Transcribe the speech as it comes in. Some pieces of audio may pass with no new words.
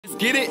Let's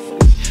get it.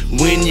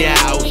 When you're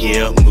out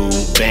here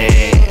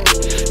moving,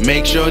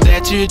 make sure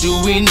that you're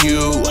doing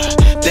you,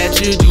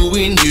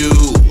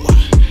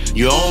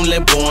 You're only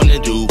born to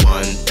do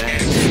one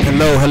thing.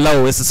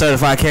 Hello, it's the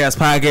Certified Chaos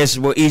Podcast.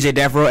 Your boy EJ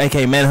dafivbiroro,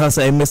 aka Man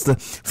Hustle, and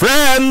Mr.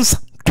 Friends.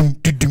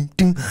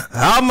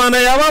 How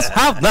many of us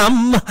have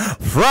them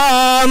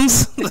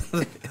friends?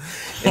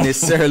 And it's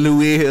Sir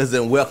Louis,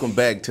 and welcome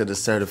back to the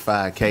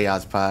Certified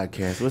Chaos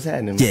Podcast. What's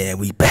happening, man? Yeah,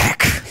 we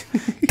back.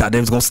 Thought they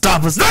was gonna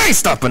stop us. They ain't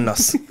stopping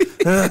us.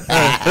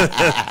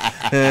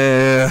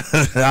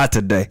 Not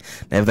today.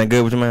 Everything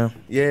good with you, man?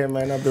 Yeah,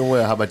 man, I've been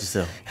well. How about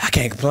yourself? I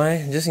can't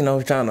complain. Just,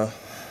 trying to.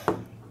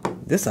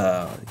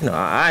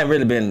 I ain't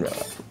really been.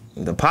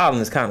 The pollen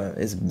is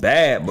it's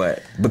bad,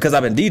 but because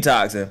I've been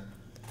detoxing,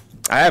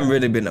 I haven't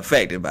really been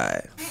affected by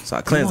it. So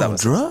I cleanse out.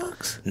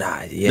 Drugs?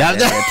 Nah, yeah.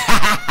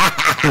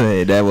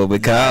 That what we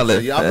call it.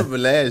 So y'all remember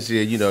last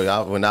year,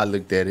 y'all, when I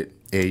looked at it,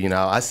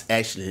 I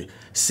actually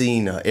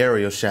seen an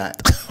aerial shot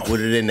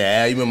with it in the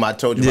air. You remember I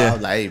told you, I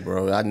was like, hey,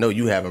 bro, I know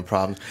you having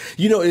problems.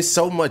 It's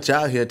so much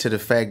out here to the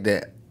fact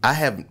that I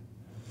haven't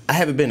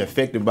been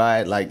affected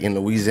by it, like in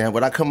Louisiana.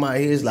 When I come out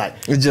here, it's like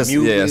it's just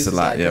mucus, it's a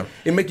lot. Like,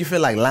 it make you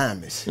feel like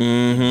limus.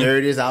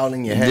 Dirt is all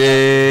in your head.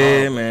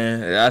 Yeah,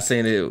 man. I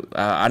seen it.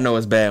 I know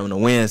it's bad when the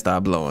wind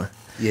start blowing.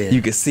 Yeah,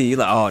 you can see. You're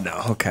like, oh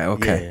no,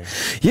 okay.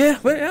 Yeah,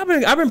 but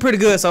I've been pretty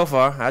good so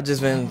far. I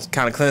just been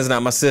kind of cleansing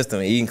out my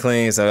system, eating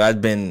clean. So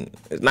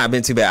it's not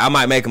been too bad. I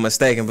might make a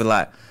mistake and be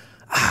like,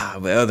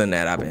 but other than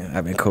that,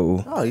 I've been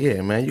cool. Oh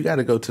yeah, man, you got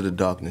to go to the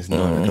darkness in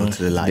order to go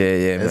to the light.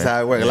 Yeah, that's man.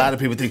 how it works. A lot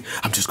of people think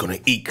I'm just gonna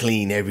eat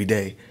clean every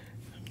day.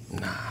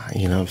 Nah,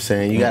 you know what I'm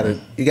saying? You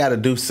gotta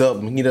do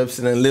something, you know what I'm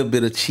saying? A little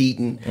bit of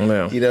cheating, you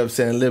know what I'm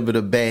saying? A little bit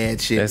of bad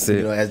shit, that's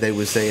it. As they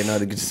would say, in order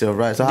to get yourself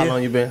right. So how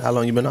long you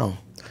been on?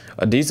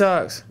 A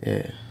detox?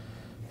 Yeah.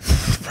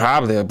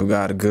 Probably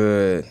about a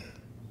good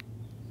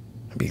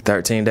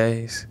 13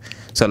 days.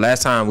 So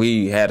last time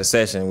we had a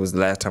session was the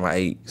last time I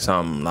ate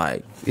something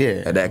like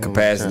at that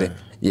capacity.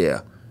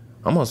 Yeah.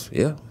 Almost,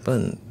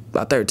 been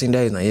about 13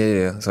 days now,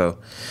 yeah. So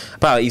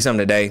probably eat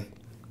something today.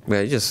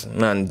 But just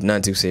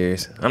nothing too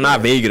serious. I'm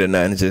not vegan or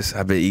nothing, just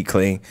I've been eat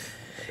clean.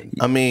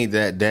 I mean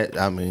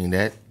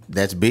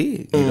that's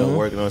big,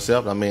 working on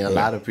self. I mean, a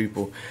lot of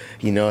people,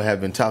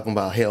 have been talking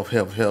about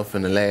health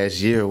in the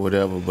last year or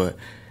whatever, but,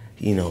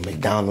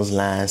 McDonald's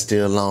line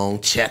still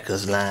long,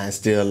 Checkers line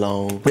still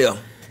long. Yeah.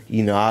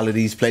 All of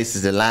these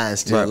places, the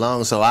line's still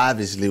long. So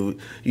obviously,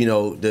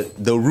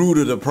 the root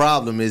of the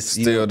problem is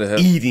still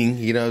eating,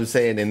 you know what I'm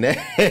saying? And that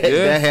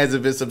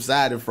hasn't been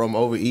subsided from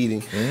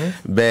overeating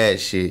bad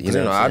shit. You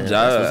know what I'm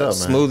saying?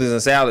 Smoothies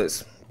and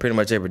salads pretty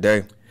much every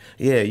day.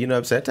 Yeah, you know what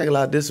I'm saying? Take a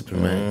lot of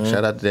discipline, man.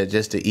 Shout out to that,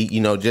 just to eat,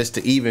 just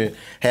to even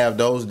have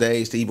those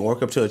days, to even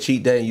work up to a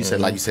cheat day. And you said,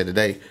 like you said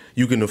today,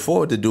 you can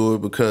afford to do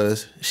it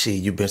because,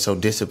 you've been so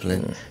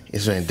disciplined.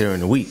 It's been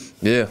during the week.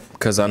 Yeah,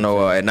 because I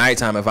know at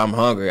nighttime, if I'm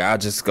hungry, I'll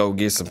just go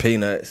get some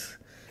peanuts.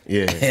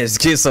 Yeah. And just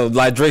get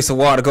drink some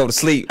water, go to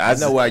sleep. I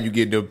know why you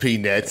get them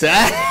peanuts. You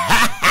ain't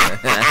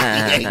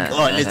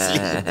going to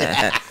sleep.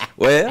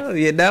 Well, I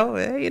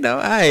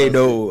ain't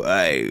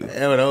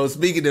know.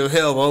 Speaking of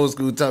health, old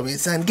school told me,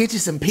 son, get you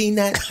some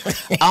peanuts,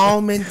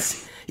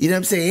 almonds, you know what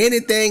I'm saying?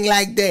 Anything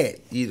like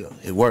that.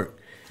 It worked.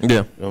 Yeah. You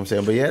know what I'm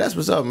saying? But yeah, that's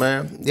what's up,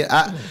 man. Yeah,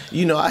 I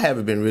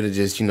haven't been really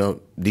just,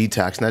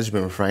 detoxing. I just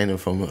been refraining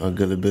from a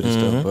good bit of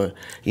stuff. But,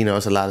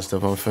 it's a lot of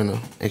stuff I'm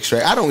finna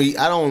extract. I don't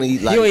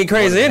eat like... You ain't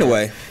crazy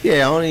anyway.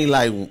 Yeah, I only eat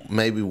like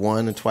maybe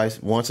once or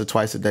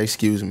twice a day,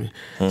 excuse me.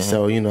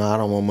 So, I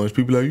don't want much.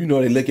 People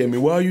they look at me,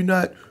 why are you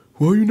not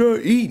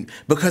eating?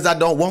 Because I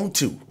don't want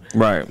to.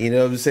 Right. You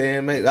know what I'm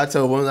saying? Mate, I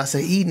told one, I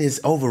say eating is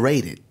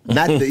overrated.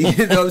 Not the,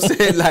 you know what I'm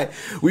saying? Like,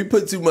 we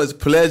put too much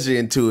pleasure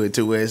into it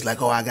to where it's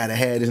like, oh, I gotta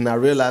have this. And I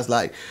realized,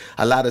 like,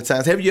 a lot of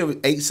times, have you ever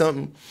ate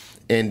something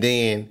and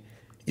then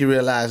you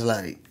realize,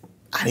 like,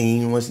 I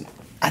didn't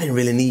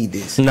really need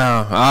this.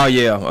 No. Oh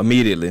yeah,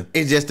 immediately.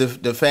 It's just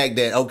the fact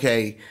that,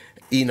 okay,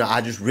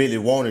 I just really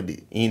wanted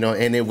it,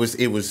 and it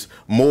was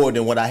more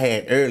than what I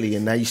had earlier,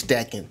 and now you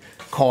stacking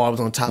carbs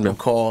on top of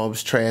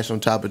carbs, trash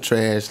on top of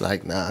trash,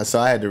 like, nah. So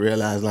I had to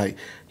realize, like,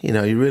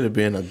 you're really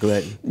being a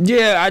glutton.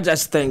 Yeah, I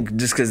just think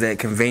just because that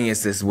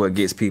convenience is what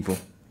gets people.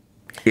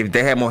 If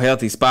they had more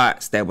healthy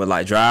spots that would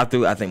drive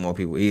through, I think more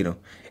people eat them.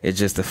 It's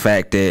just the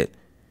fact that,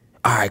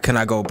 all right, can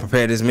I go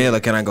prepare this meal or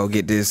can I go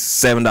get this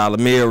 $7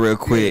 meal real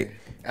quick?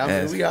 I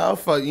mean, we all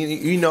fall,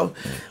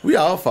 we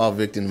all fall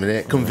victim to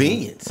that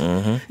convenience.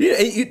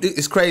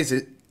 It's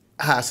crazy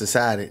how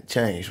society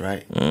changed,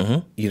 right?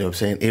 You know what I'm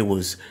saying? It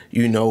was,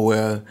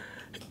 where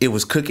it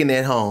was cooking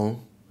at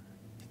home.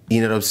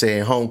 You know what I'm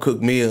saying? Home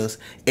cooked meals,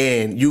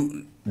 and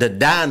the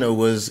diner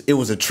was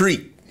a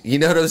treat. You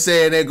know what I'm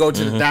saying? They go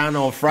to the diner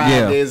on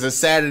Fridays or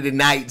Saturday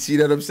nights. You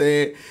know what I'm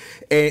saying?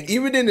 And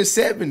even in the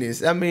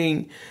 70s, I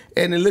mean,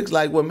 and it looks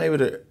like maybe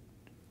the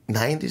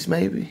 90s,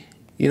 maybe.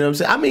 You know what I'm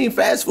saying? I mean,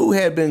 fast food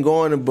had been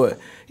going, but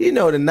the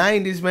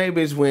 90s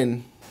maybe is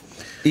when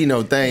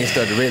things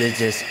started really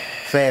just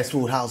fast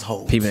food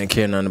households. People didn't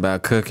care nothing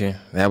about cooking.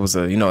 That was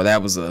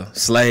a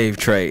slave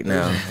trade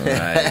now.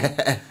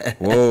 Like,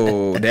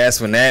 whoa, that's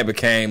when that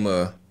became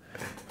a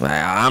like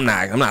I'm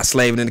not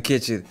slaving in the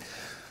kitchen.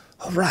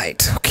 All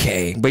right,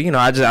 okay. But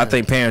I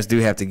think parents do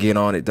have to get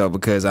on it though,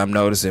 because I'm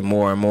noticing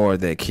more and more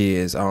that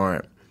kids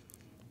aren't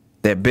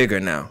that bigger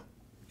now.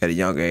 At a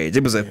younger age,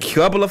 it was a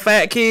couple of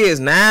fat kids.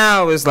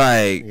 Now it's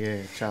like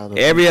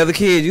every other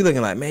kid. You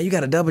looking like, man, you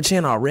got a double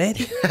chin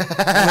already?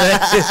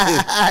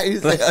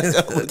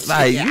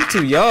 Like you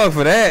too young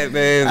for that,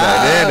 man. Like,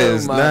 that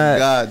is my not.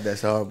 God,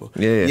 that's horrible.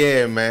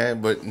 Yeah,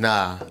 man. But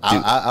nah,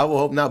 I will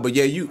hope not. But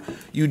yeah, you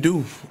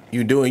do,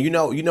 and you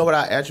know what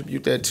I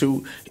attribute that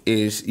to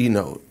is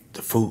the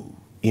food.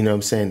 You know what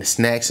I'm saying? The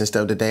snacks and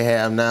stuff that they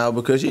have now,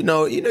 because you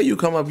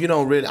come up, you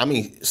don't really. I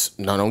mean,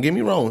 no, don't get me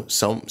wrong.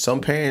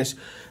 Some parents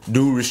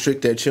do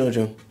restrict their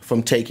children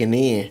from taking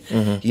in,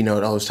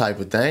 those type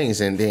of things,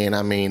 and then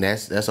I mean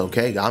that's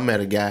okay. I met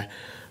a guy,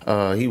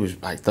 he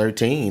was like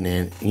 13,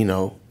 and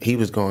he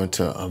was going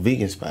to a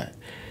vegan spot,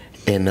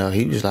 and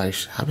he was like,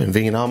 I've been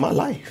vegan all my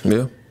life.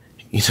 Yeah,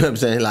 you know what I'm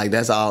saying? Like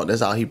that's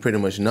all he pretty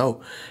much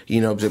know.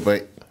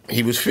 But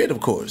he was fit,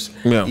 of course.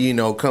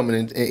 Yeah.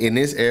 Coming in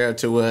this era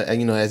to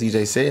as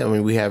EJ said, I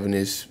mean, we having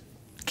this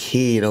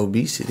kid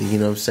obesity, you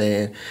know what I'm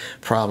saying,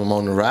 problem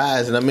on the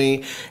rise. And I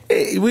mean,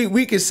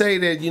 we could say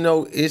that,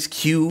 it's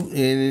cute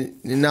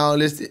and all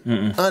this.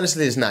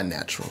 Honestly, it's not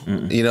natural.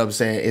 You know what I'm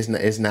saying?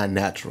 It's not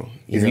natural.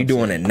 If you're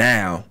doing it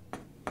now,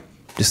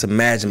 just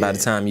imagine by the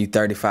time you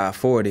 35,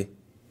 40.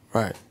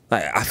 Right.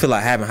 Like, I feel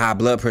like having high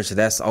blood pressure,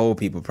 that's old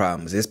people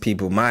problems. It's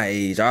people my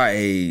age, our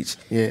age.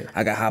 Yeah.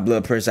 I got high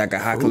blood pressure, I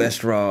got high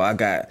cholesterol,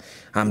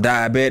 I'm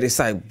diabetic. It's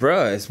like,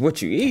 bruh, it's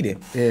what you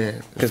eating. Yeah.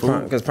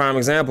 Because prime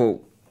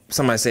example,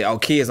 somebody say, oh,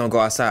 kids don't go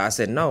outside. I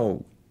said,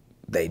 no,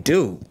 they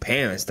do.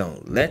 Parents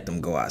don't let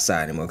them go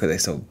outside anymore because they're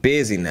so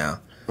busy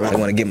now. Right. They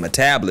want to give them a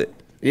tablet.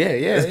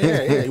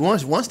 Yeah.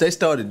 Once they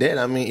started that,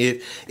 I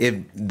mean,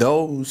 if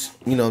those,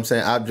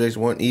 objects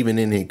weren't even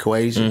in the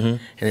equation and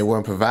they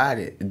weren't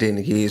provided, then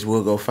the kids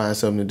will go find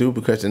something to do,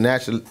 because the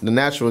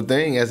natural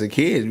thing as a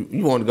kid,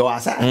 you want to go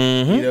outside.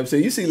 You know what I'm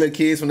saying? You see little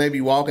kids when they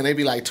be walking, they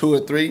be like 2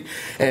 or 3,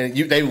 and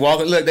they be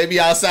walking. Look, they be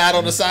outside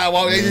on the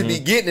sidewalk. They just be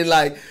getting it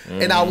like.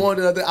 And I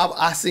wonder,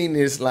 I seen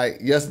this like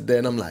yesterday,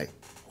 and I'm like,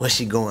 what's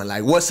she going?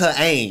 Like, what's her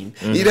aim?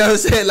 You know what I'm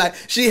saying? Like,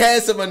 she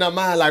has something in her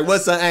mind. Like,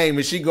 what's her aim?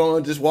 Is she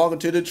going just walking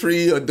to the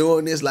tree or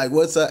doing this? Like,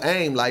 what's her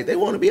aim? Like, they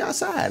want to be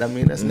outside. I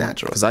mean, that's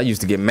natural. Because I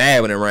used to get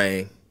mad when it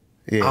rained.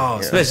 Yeah.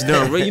 Especially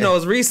during,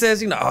 it's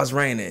recess. It's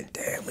raining.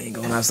 Damn, we ain't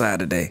going outside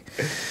today.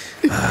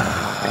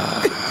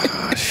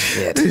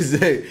 Shit.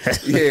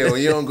 Yeah, when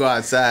you don't go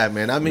outside,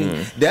 man. I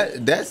mean,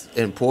 that's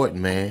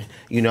important, man.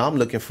 I'm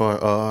looking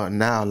for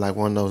now like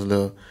one of those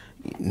little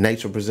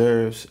nature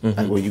preserves,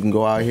 like where you can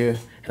go out here.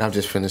 And I'm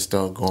just finna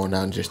start going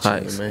out and just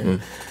chilling,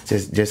 man.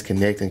 Just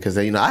connecting, because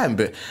I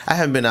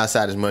haven't been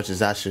outside as much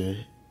as I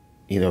should.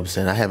 You know what I'm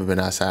saying? I haven't been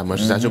outside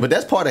much as I should, but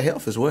that's part of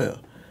health as well.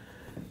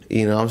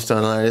 I'm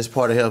starting to learn that's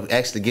part of health.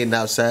 Actually getting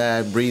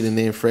outside, breathing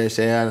in fresh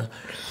air,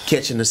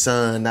 catching the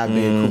sun, not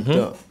being cooped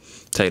up.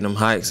 Taking them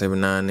hikes every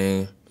now and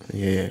then.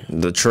 Yeah.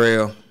 The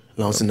trail.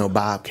 Don't see no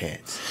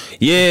bobcats.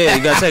 Yeah,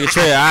 you gotta take a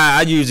trail.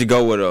 I usually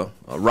go with a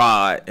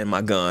rod and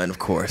my gun, of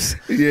course.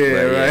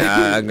 Yeah, right.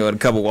 Yeah, I go with a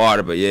cup of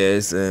water, but yeah,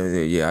 it's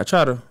I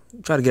try to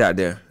get out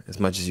there as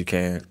much as you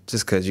can,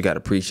 just cause you gotta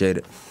appreciate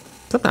it.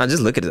 Sometimes I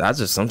just look at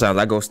it. Sometimes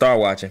I go star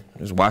watching,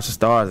 just watch the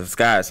stars and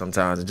sky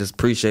sometimes, and just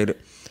appreciate it.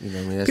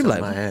 That's people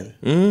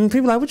like,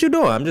 people like, what you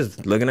doing? I'm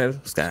just looking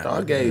at the sky.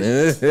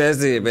 Stargazing.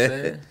 That's it,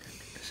 man.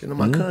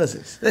 My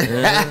cousins. That's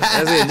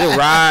it. Just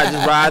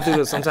ride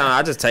through it. Sometimes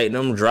I just take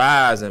them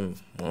drives and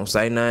won't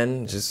say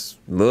nothing. Just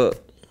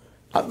look.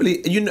 I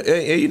believe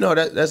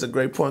that's a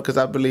great point, because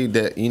I believe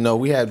that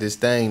we have this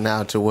thing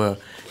now to where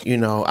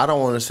I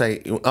don't want to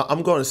say,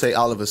 I'm going to say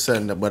all of a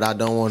sudden, but I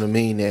don't want to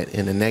mean that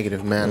in a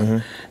negative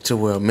manner, to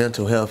where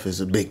mental health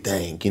is a big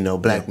thing,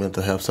 black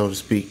mental health, so to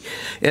speak.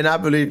 And I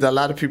believe that a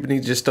lot of people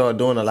need to just start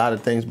doing a lot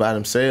of things by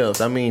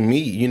themselves. I mean,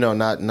 me,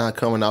 not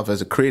coming off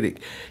as a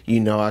critic,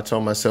 I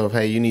told myself,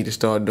 hey, you need to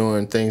start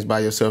doing things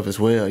by yourself as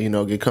well,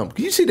 get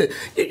comfortable. You see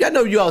I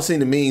know you all seen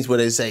the memes where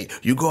they say,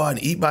 you go out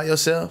and eat by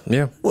yourself?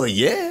 Yeah. Well,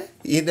 yeah.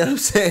 You know what I'm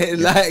saying?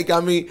 Like,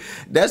 I mean,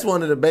 that's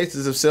one of the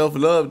bases of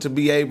self-love, to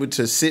be able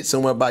to sit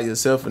somewhere by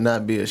yourself and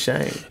not be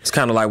ashamed. It's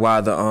kind of like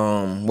why the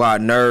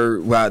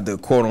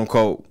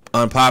quote-unquote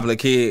unpopular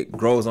kid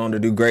grows on to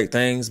do great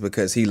things,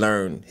 because he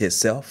learned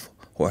himself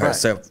or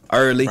herself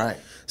early. Right.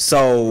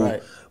 So,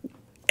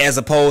 as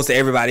opposed to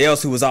everybody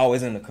else who was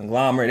always in the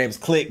conglomerate, they was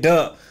clicked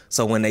up.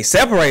 So when they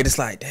separate, it's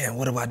like, damn,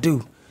 what do I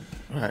do?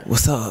 Right.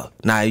 What's up?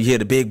 Now you hear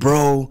the big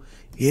bro.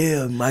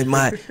 Yeah, my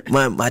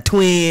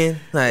twin.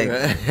 Like,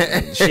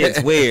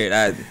 shit's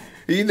weird.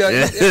 But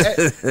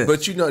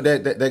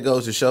that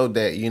goes to show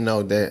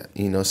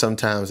that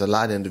sometimes a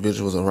lot of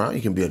individuals around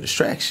you can be a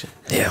distraction.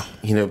 Yeah.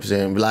 You know what I'm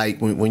saying? Like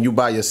when you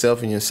by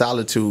yourself in your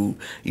solitude,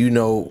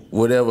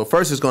 whatever.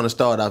 First, it's going to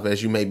start off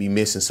as you may be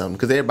missing something,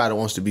 because everybody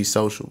wants to be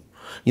social.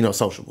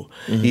 sociable.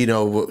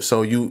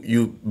 So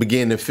you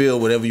begin to fill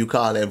whatever you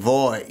call that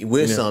void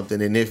with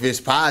something, and if it's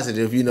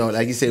positive,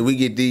 like you said, we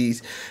get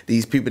these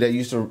people that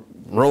used to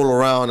roll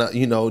around,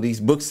 these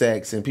book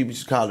sacks, and people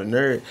just call it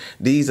nerd.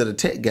 These are the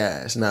tech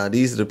guys. Now,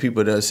 these are the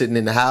people that are sitting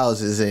in the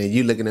houses, and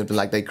you looking at them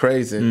like they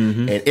crazy,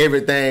 and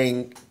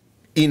everything,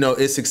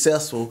 is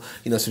successful,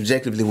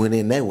 subjectively went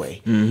in that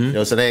way.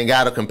 So they ain't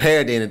got to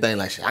compare to anything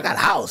like, shit, I got a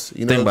house.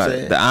 You know Think what I'm about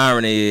saying? it. The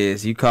irony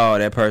is you call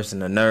that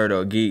person a nerd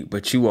or a geek,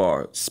 but you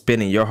are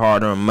spending your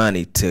hard-earned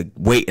money to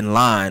wait in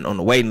line on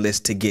the waiting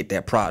list to get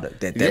that product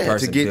that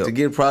person built. To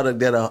get a product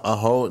that a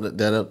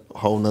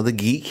whole nother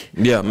geek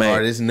or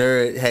this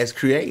nerd has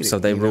created. So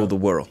they rule the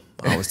world.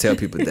 I always tell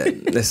people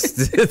that. Let's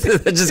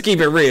just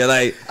keep it real.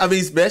 Like, I mean,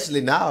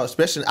 especially now,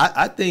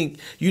 I think,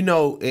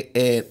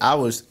 and I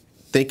was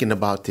thinking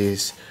about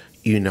this,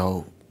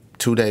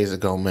 2 days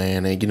ago,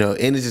 man, and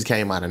and it just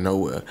came out of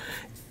nowhere.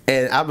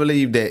 And I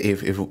believe that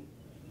if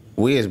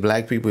we as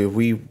black people, if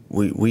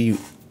we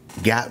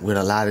got with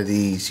a lot of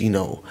these,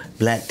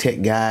 black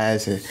tech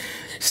guys and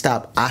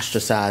stop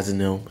ostracizing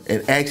them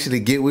and actually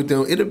get with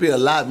them, it'll be a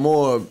lot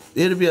more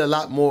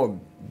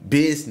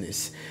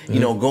business,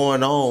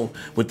 going on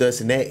with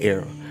us in that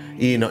era.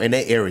 In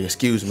that area,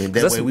 excuse me.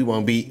 That way we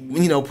won't be,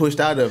 pushed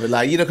out of it.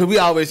 Like, because we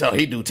always say, oh,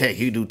 he do tech,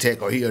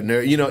 or he a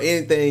nerd.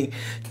 Anything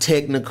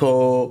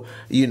technical,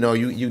 you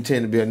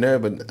tend to be a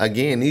nerd. But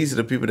again, these are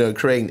the people that are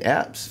creating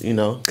apps,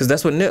 Because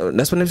that's what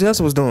Nipsey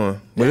Hussle was doing.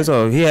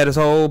 He had his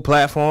whole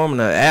platform and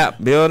the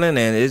app building,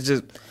 and it's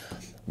just,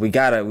 we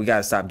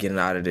gotta stop getting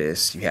out of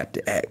this. You have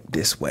to act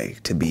this way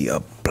to be a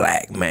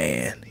black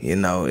man,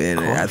 and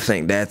I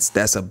think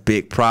that's a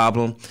big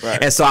problem.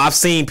 Right. And so I've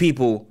seen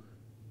people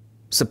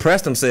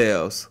suppress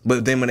themselves,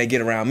 but then when they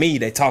get around me,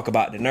 they talk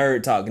about the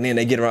nerd talk, and then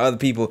they get around other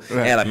people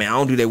and like, man, I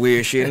don't do that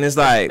weird shit, and it's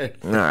like,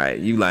 all right,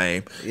 you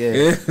lame.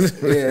 Yeah,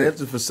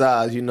 that's a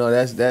facade.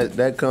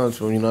 That comes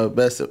from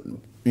that's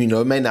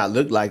it may not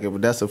look like it,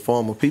 but that's a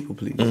form of people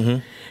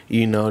pleasing.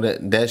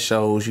 That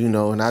shows,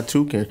 and I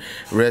too can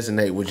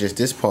resonate with just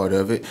this part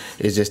of it.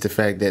 It's just the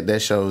fact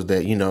that shows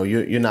that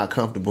you're not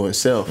comfortable in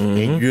self,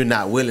 and you're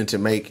not willing to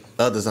make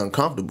others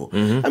uncomfortable.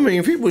 I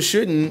mean, people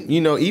shouldn't,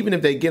 even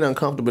if they get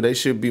uncomfortable, they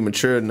should be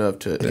mature enough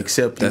to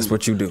accept that's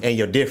what you do and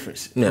your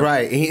difference,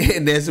 right?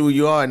 And that's who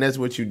you are, and that's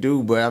what you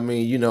do. But I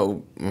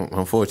mean,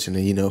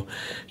 unfortunately,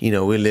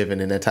 we're living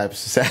in that type of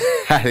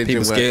society.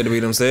 People scared to be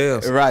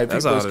themselves, right?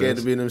 People are scared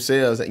to be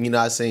themselves.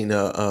 I seen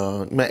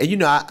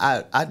man,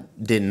 I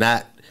did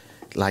not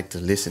like to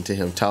listen to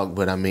him talk,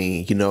 but I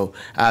mean,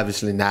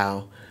 obviously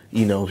now,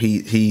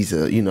 he's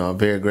a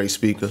very great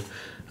speaker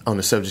on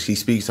the subject he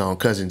speaks on,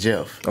 Cousin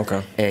Jeff.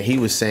 Okay. And he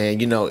was saying,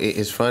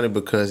 it's funny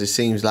because it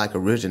seems like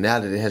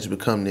originality has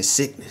become this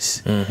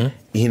sickness.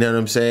 You know what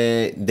I'm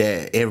saying?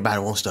 That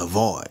everybody wants to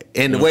avoid.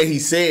 And the way he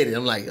said it,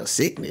 I'm like, a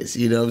sickness,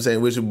 you know what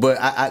I'm saying? But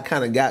I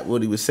kind of got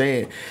what he was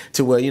saying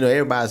to where,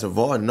 everybody's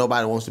avoiding.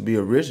 Nobody wants to be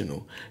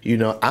original.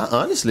 I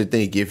honestly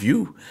think if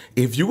you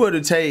were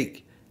to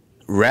take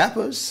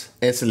rappers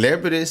and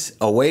celebrities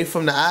away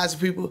from the eyes of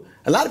people,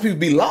 a lot of people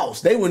be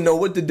lost. They wouldn't know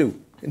what to do.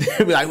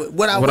 They'd be like,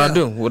 what I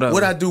do,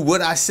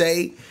 what I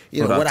say,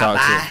 what I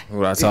buy,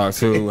 what I talk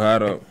to, how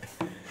to.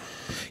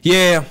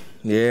 Yeah,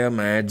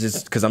 man.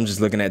 Just because I'm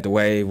just looking at the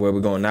way where we're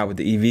going now with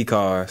the EV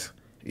cars.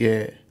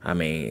 Yeah, I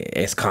mean,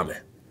 it's coming.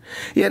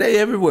 Yeah, they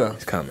everywhere.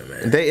 It's coming,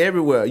 man. They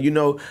everywhere.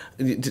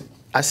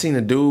 I seen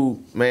a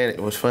dude, man.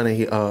 It was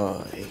funny.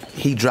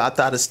 He dropped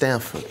out of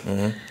Stanford.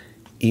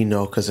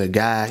 Because a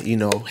guy,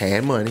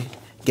 had money,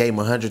 gave him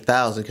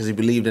 $100,000 because he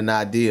believed in the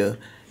idea.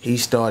 He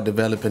started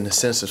developing the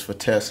sensors for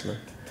Tesla.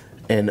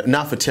 And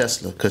not for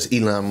Tesla, because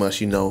Elon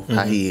Musk,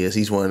 how he is.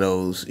 He's one of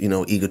those,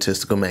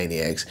 egotistical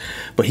maniacs.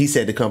 But he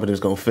said the company was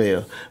going to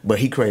fail. But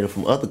he created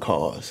from other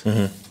cars.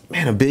 Man,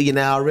 $1 billion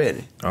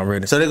already.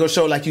 So they're going to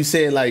show, like you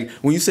said, like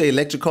when you say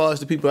electric cars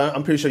to people,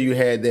 I'm pretty sure you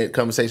had that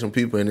conversation with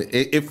people. And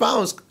it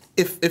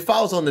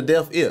falls on the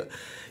deaf ear,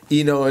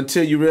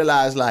 until you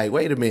realize, like,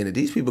 wait a minute,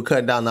 these people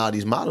cutting down all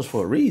these models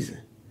for a reason.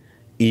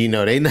 They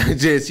not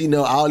just,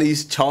 all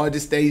these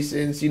charger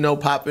stations,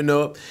 popping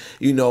up.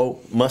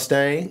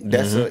 Mustang,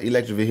 that's an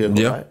electric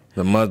vehicle, right?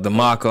 The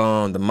Mach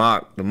 1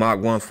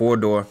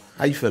 4-door.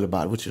 How you feel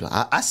about it? What you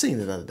like? I seen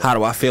it the other day. How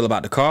do I feel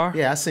about the car?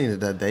 Yeah, I seen it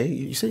the other day.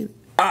 You seen it?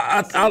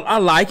 I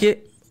like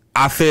it.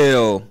 I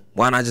feel,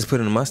 why not just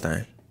put in a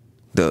Mustang?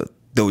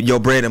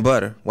 Your bread and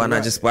butter. Why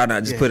not just put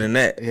in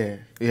that? Yeah.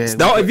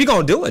 No, if you're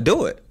gonna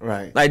do it.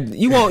 Right. Like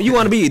you want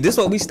to be. This is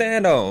what we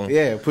stand on.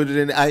 Yeah, put it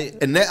in.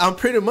 I'm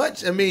pretty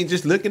much. I mean,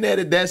 just looking at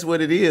it, that's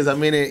what it is. I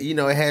mean, it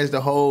has the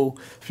whole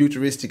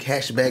futuristic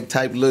hatchback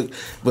type look,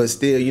 but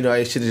still,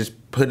 it should have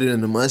just put it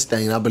in the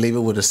Mustang. I believe it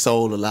would have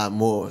sold a lot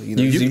more.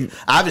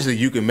 Obviously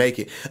you can make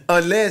it,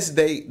 unless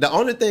the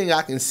only thing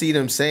I can see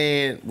them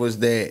saying was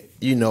that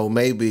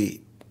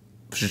maybe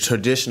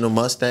traditional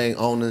Mustang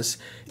owners,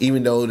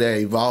 even though they're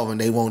evolving,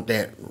 they want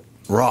that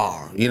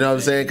raw, you know what I'm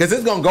saying? Because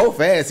it's gonna go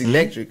fast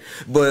electric,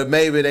 but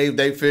maybe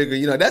they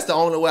figure, that's the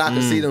only way I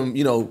can see them,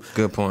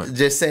 good point,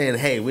 just saying,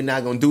 hey, we're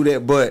not gonna do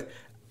that. But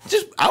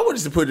I would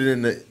just put it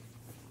in the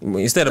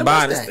Instead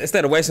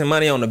of wasting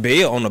money on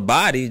the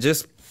body,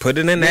 just put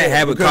it in that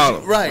habit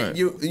column. Right.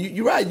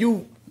 You're right.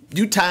 You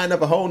tying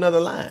up a whole nother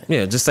line.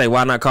 Yeah, just say,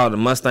 why not call the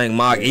Mustang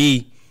Mach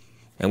E?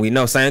 And we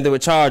know same thing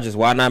with Chargers.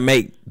 Why not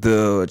make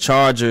the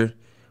Charger,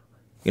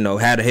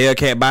 have the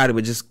Hellcat body,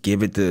 but just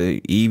give it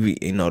the EV,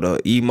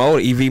 the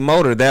EV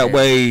motor. That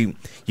way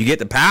you get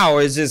the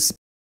power. It's just